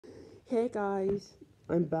Hey guys,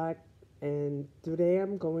 I'm back and today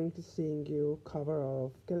I'm going to sing you cover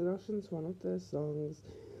of Clarkson's one of the songs,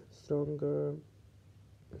 Stronger.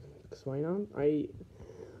 Because why not? I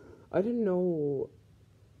don't know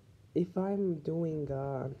if I'm doing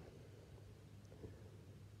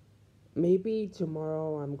maybe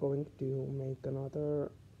tomorrow I'm going to make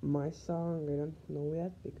another my song. I don't know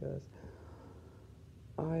yet because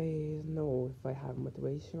I don't know if I have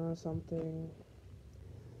motivation or something.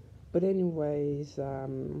 But anyways,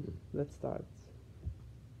 let's start.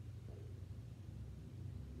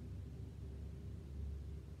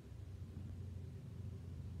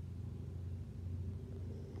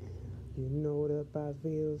 You know the path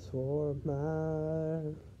feels for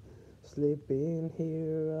mine, sleeping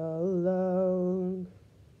here alone.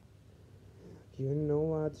 You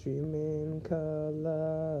know I dream in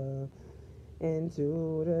color and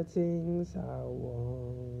do the things I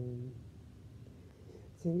want.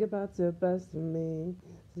 Think about the best of me,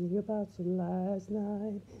 think about the last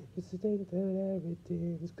night. Used to think that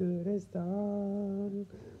everything's good as done.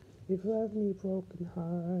 You've left me broken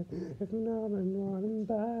heart. If now I'm running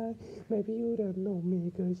back, maybe you don't know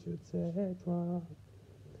me 'cause you're dead wrong.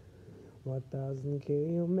 What doesn't kill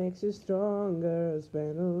you makes you stronger.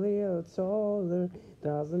 Spend a little taller.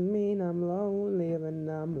 Doesn't mean I'm lonely when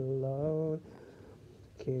I'm alone.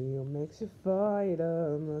 Kill you makes you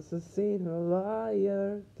fighter. Must have seen a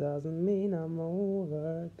liar. Doesn't mean I'm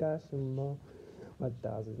over. Got some more. What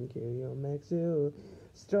doesn't kill you makes you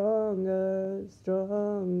stronger,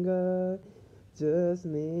 stronger. Just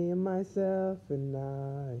me, myself, and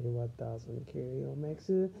I. What doesn't kill you makes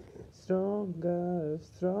you stronger,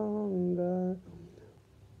 stronger.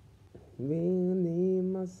 Me,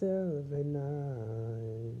 myself, and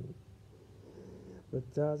I.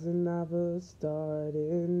 But doesn't ever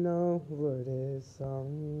starting over. There's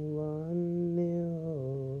someone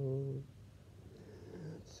new.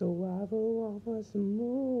 So I will always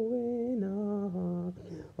moving on.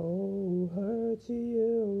 Oh, her to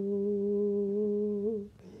you.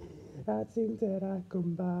 I think that I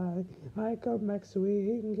come by, I come back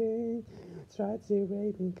swinging. Try to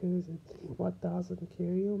rape me 'cause what doesn't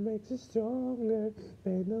kill you makes you stronger.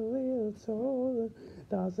 Been a little taller,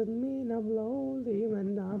 doesn't mean I'm lonely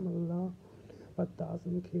when I'm alone. What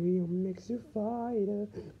doesn't kill you makes you fighter.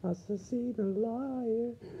 Must have seen a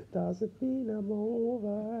liar. Doesn't mean I'm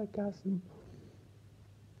over. Got some.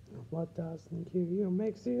 What doesn't kill you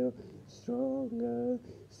makes you stronger,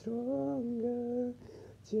 stronger.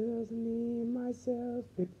 Just me, myself,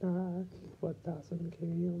 ignite. What doesn't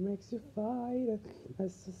kill you makes you fighter.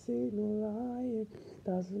 Must have seen a liar.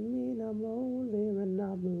 Doesn't mean I'm lonely when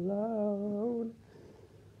I'm alone.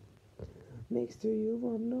 Next to you,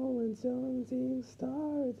 I'm knowing something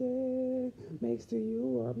started. Next to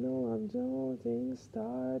you, I know I'm something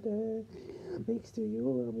started. Next to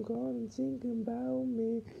you, I'm gonna think about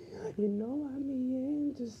me. You know I'm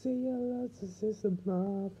in to see a lot of sister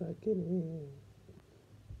motherfucking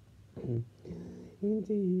in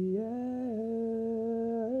the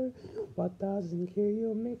air. What doesn't kill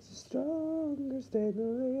you makes you stronger. Stand a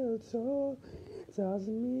little tall.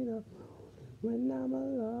 Doesn't mean I'm when I'm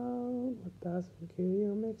alone. What doesn't kill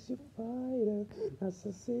you makes you fighter. That's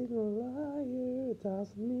a single liar. It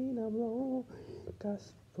doesn't mean I'm wrong.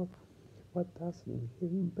 Cause what doesn't kill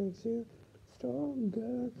you makes you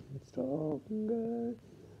stronger, stronger.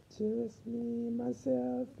 Just me,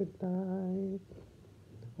 myself, and I.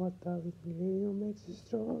 What doesn't kill you makes you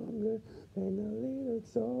stronger than a little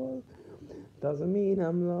soul. Doesn't mean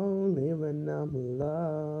I'm lonely when I'm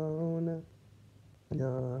alone.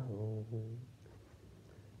 No.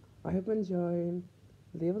 I hope you enjoyed.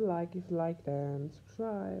 Leave a like if you liked and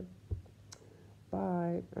subscribe.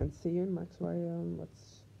 Bye and see you in next video.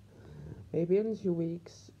 What's maybe in 2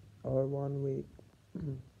 weeks or 1 week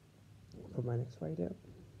for my next video.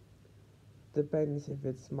 Depends if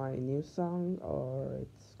it's my new song or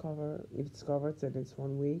it's cover. If it's covered, then it's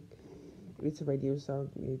 1 week. If it's my new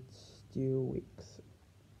song, it's 2 weeks.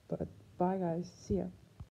 But bye guys. See ya.